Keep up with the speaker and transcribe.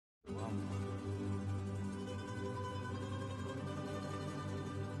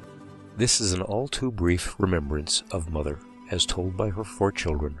This is an all too brief remembrance of Mother, as told by her 4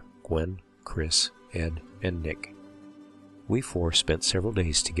 children, Gwen, Chris, Ed, and Nick. We 4 spent several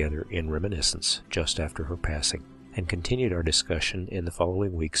days together in reminiscence just after her passing, and continued our discussion in the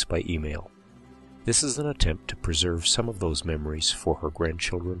following weeks by email. This is an attempt to preserve some of those memories for her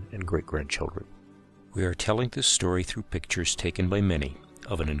grandchildren and great-grandchildren. We are telling this story through pictures taken by many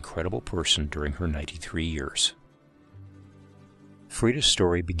of an incredible person during her 93 years. Frida's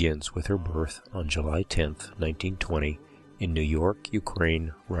story begins with her birth on July 10, 1920, in New York,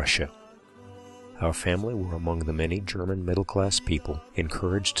 Ukraine, Russia. Our family were among the many German middle-class people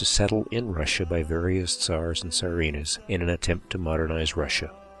encouraged to settle in Russia by various tsars and tsarinas in an attempt to modernize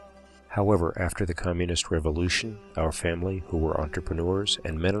Russia. However, after the Communist Revolution, our family, who were entrepreneurs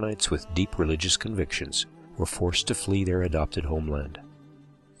and Mennonites with deep religious convictions, were forced to flee their adopted homeland.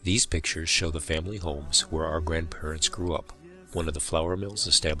 These pictures show the family homes where our grandparents grew up, one of the flour mills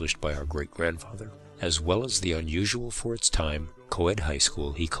established by our great-grandfather, as well as the unusual for its time co-ed high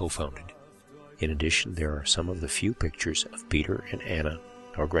school he co-founded. In addition, there are some of the few pictures of Peter and Anna,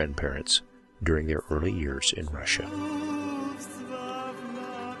 our grandparents, during their early years in Russia.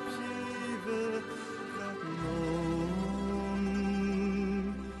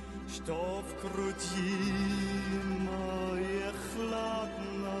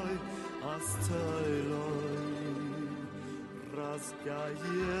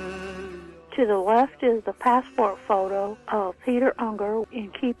 To the left is the passport photo of Peter Unger, in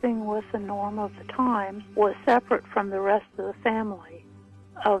keeping with the norm of the times, was separate from the rest of the family.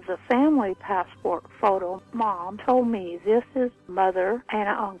 Of the family passport photo, Mom told me this is Mother,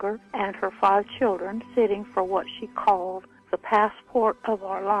 Anna Unger, and her 5 children sitting for what she called the passport of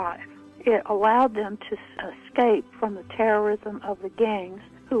our life. It allowed them to escape from the terrorism of the gangs,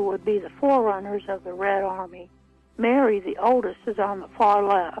 who would be the forerunners of the Red Army. Mary, the oldest, is on the far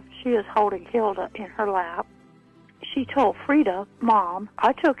left. She is holding Hilda in her lap. She told Frida, "Mom,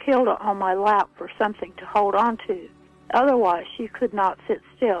 I took Hilda on my lap for something to hold on to. Otherwise, she could not sit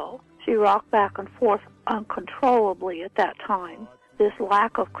still. She rocked back and forth uncontrollably at that time. This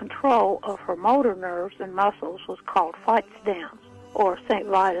lack of control of her motor nerves and muscles was called Fight's dance, or St.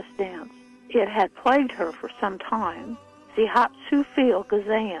 Vitus dance. It had plagued her for some time. Sie hat zu viel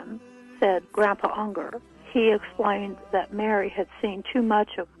gesehen," said Grandpa Unger. He explained that Mary had seen too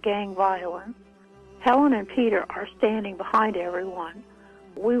much of gang violence. Helen and Peter are standing behind everyone.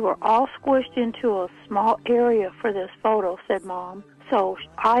 "We were all squished into a small area for this photo," said Mom, "so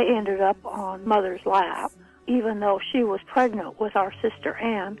I ended up on Mother's lap, even though she was pregnant with our sister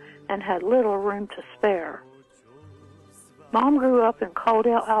Ann and had little room to spare." Mom grew up in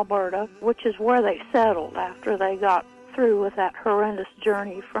Caldwell, Alberta, which is where they settled after they got through with that horrendous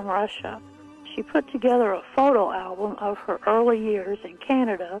journey from Russia. She put together a photo album of her early years in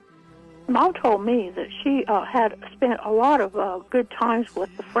Canada. Mom told me that she had spent a lot of good times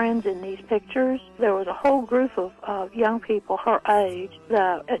with the friends in these pictures. There was a whole group of young people her age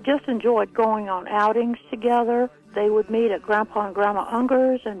that just enjoyed going on outings together. They would meet at Grandpa and Grandma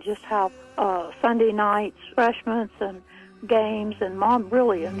Unger's and just have Sunday nights, refreshments, and games, and Mom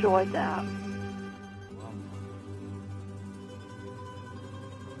really enjoyed that.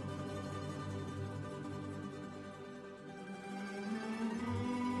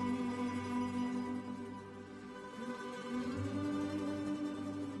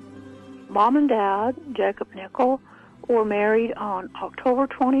 Mom and Dad, Jacob Nickel, were married on October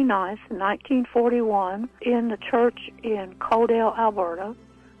 29, 1941, in the church in Caldwell, Alberta.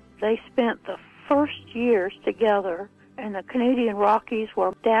 They spent the first years together in the Canadian Rockies,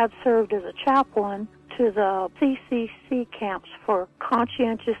 where Dad served as a chaplain to the CCC camps for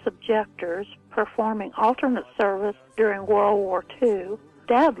conscientious objectors, performing alternate service during World War II.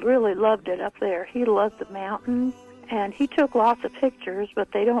 Dad really loved it up there. He loved the mountains. And he took lots of pictures, but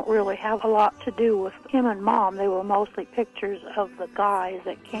they don't really have a lot to do with him and Mom. They were mostly pictures of the guys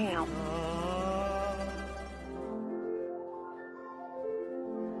at camp.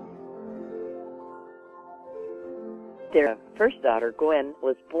 Their first daughter, Gwen,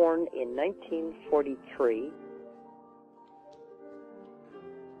 was born in 1943,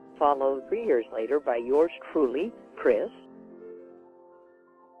 followed 3 years later by yours truly, Chris.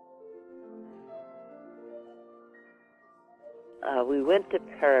 We went to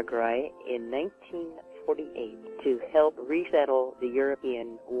Paraguay in 1948 to help resettle the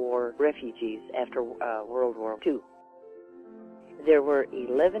European war refugees after World War II. There were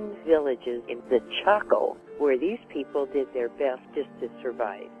 11 villages in the Chaco where these people did their best just to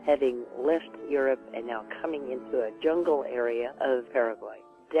survive, having left Europe and now coming into a jungle area of Paraguay.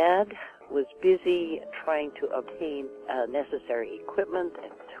 Dad was busy trying to obtain necessary equipment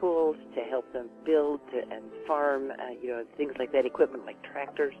and tools to help them build and farm, things like that, equipment like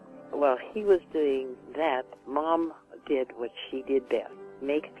tractors. While he was doing that, Mom did what she did best,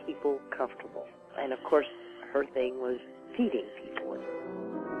 make people comfortable. And of course, her thing was feeding people.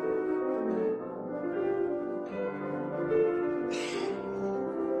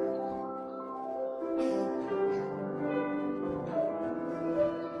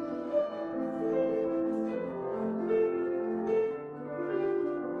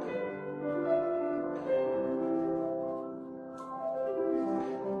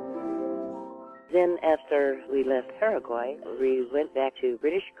 Then after we left Paraguay, we went back to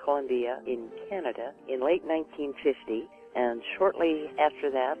British Columbia in Canada in late 1950, and shortly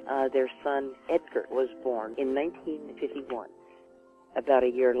after that, their son Edgar was born in 1951. About a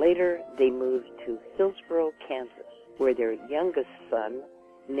year later, they moved to Hillsboro, Kansas, where their youngest son,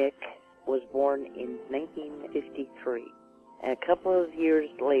 Nick, was born in 1953. A couple of years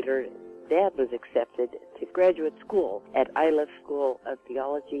later, Dad was accepted to graduate school at Iliff School of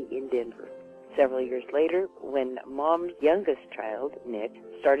Theology in Denver. Several years later, when Mom's youngest child, Nick,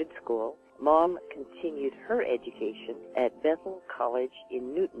 started school, Mom continued her education at Bethel College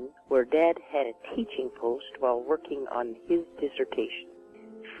in Newton, where Dad had a teaching post while working on his dissertation.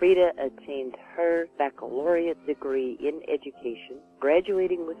 Frida attained her baccalaureate degree in education,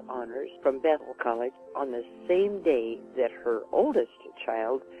 graduating with honors from Bethel College on the same day that her oldest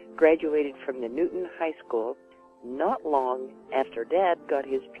child graduated from the Newton High School, not long after Dad got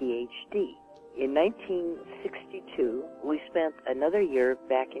his Ph.D. In 1962, we spent another year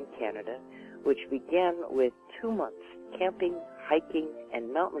back in Canada, which began with 2 months camping, hiking,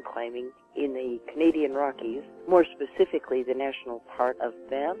 and mountain climbing in the Canadian Rockies, more specifically the national park of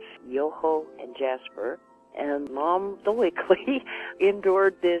Banff, Yoho, and Jasper. And Mom stoically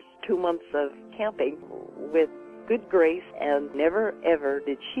endured this 2 months of camping with good grace, and never ever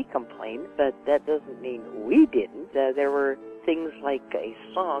did she complain, but that doesn't mean we didn't. There were things like a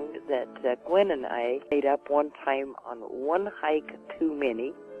song that Gwen and I made up one time on One Hike Too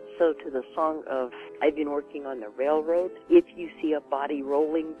Many. So to the song of I've Been Working on the Railroad, if you see a body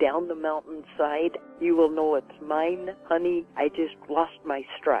rolling down the mountainside, you will know it's mine, honey, I just lost my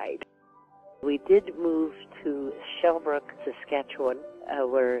stride. We did move to Shellbrook, Saskatchewan,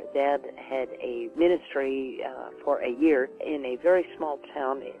 where Dad had a ministry for a year in a very small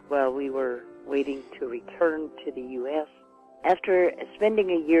town while we were waiting to return to the U.S. After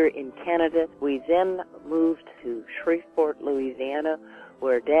spending a year in Canada, we then moved to Shreveport, Louisiana,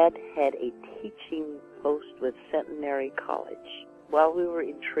 where Dad had a teaching post with Centenary College. While we were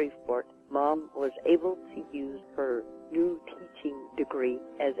in Shreveport, Mom was able to use her new teaching degree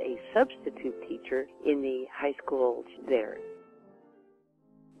as a substitute teacher in the high school there.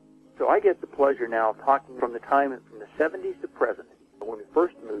 So I get the pleasure now of talking from the time from the 70s to present. When we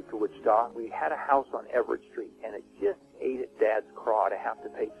first moved to Wichita, we had a house on Everett Street, and it just ate at Dad's craw to have to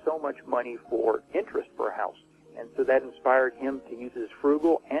pay so much money for interest for a house. And so that inspired him to use his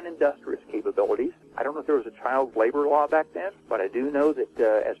frugal and industrious capabilities. I don't know if there was a child labor law back then, but I do know that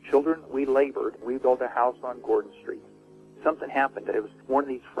as children, we labored. We built a house on Gordon Street. Something happened. It was one of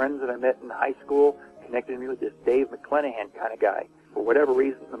these friends that I met in high school connected me with this Dave McClenahan kind of guy. For whatever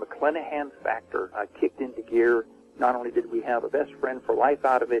reason, the McClenahan factor kicked into gear. Not only did we have a best friend for life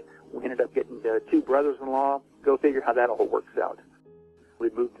out of it, we ended up getting 2 brothers-in-law. Go figure how that all works out. We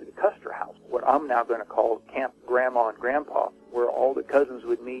moved to the Custer House, what I'm now going to call Camp Grandma and Grandpa, where all the cousins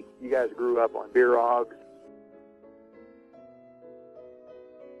would meet. You guys grew up on beer hogs.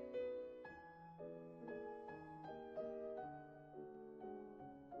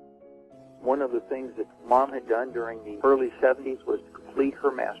 One of the things that Mom had done during the early 70s was to complete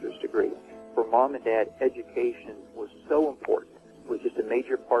her master's degree. For Mom and Dad, education was so important. It was just a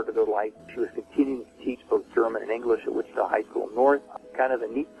major part of their life. She was continuing to teach both German and English at Wichita High School North. Kind of a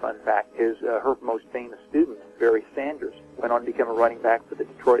neat fun fact is her most famous student, Barry Sanders, went on to become a running back for the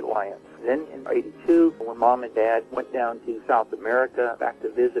Detroit Lions. Then in '82, when Mom and Dad went down to South America, back to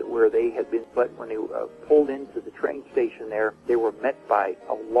visit where they had been, but when they pulled into the train station there, they were met by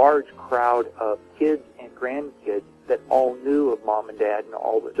a large crowd of kids and grandkids that all knew of Mom and Dad and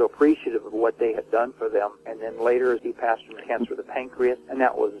all were so appreciative of what they had done for them. And then later, he passed from cancer of the pancreas, and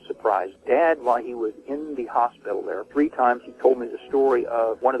that was a surprise. Dad, while he was in the hospital there, 3 times he told me the story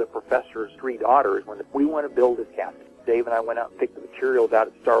of one of the professor's 3 daughters. When we want to build this casket, Dave and I went out and picked the materials out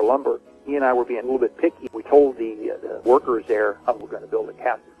at Star Lumber. He and I were being a little bit picky. We told the workers there, oh, we're going to build a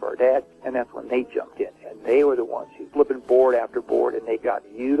casket for our dad, and that's when they jumped in. And they were the ones who flipping board after board, and they got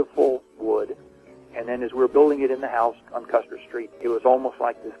beautiful wood. And then as we were building it in the house on Custer Street, it was almost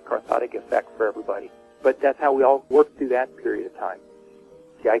like this cathartic effect for everybody. But that's how we all worked through that period of time.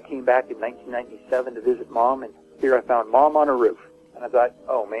 I came back in 1997 to visit Mom, and here I found Mom on a roof. And I thought,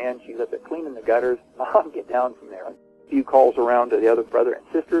 oh man, she's up there cleaning the gutters. Mom, get down from there. A few calls around to the other brother and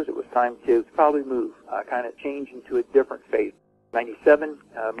sisters. It was time to probably move, kind of change into a different phase. 97,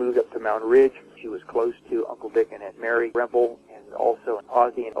 moved up to Mountain Ridge. She was close to Uncle Dick and Aunt Mary Rempel, and also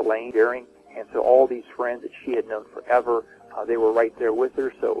Ozzie and Elaine Daring. And so all these friends that she had known forever, they were right there with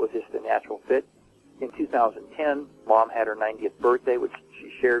her, so it was just a natural fit. In 2010, Mom had her 90th birthday, which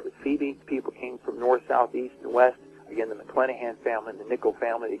she shared with Phoebe. People came from north, south, east, and west. Again, the McClanahan family and the Nickel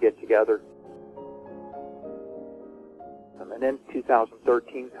family to get together. And then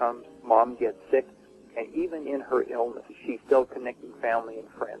 2013 comes, Mom gets sick, and even in her illness, she's still connecting family and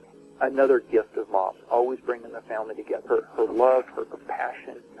friends. Another gift of Mom, always bringing the family together. Her love, her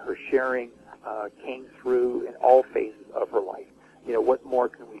compassion, her sharing came through in all phases of her life. You know, what more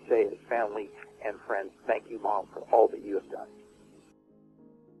can we say as family and friends? Thank you, Mom, for all that you have done.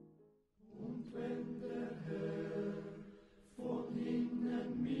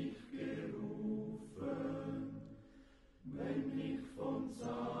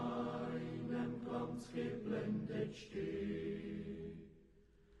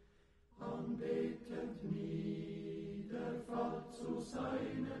 Anbetend niederfahrt zu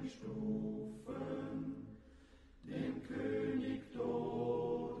seinen Stufen, dem König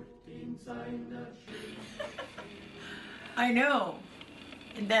dort in seiner Schönheit. I know.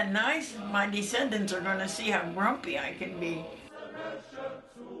 Isn't that nice? My descendants are going to see how grumpy I can be.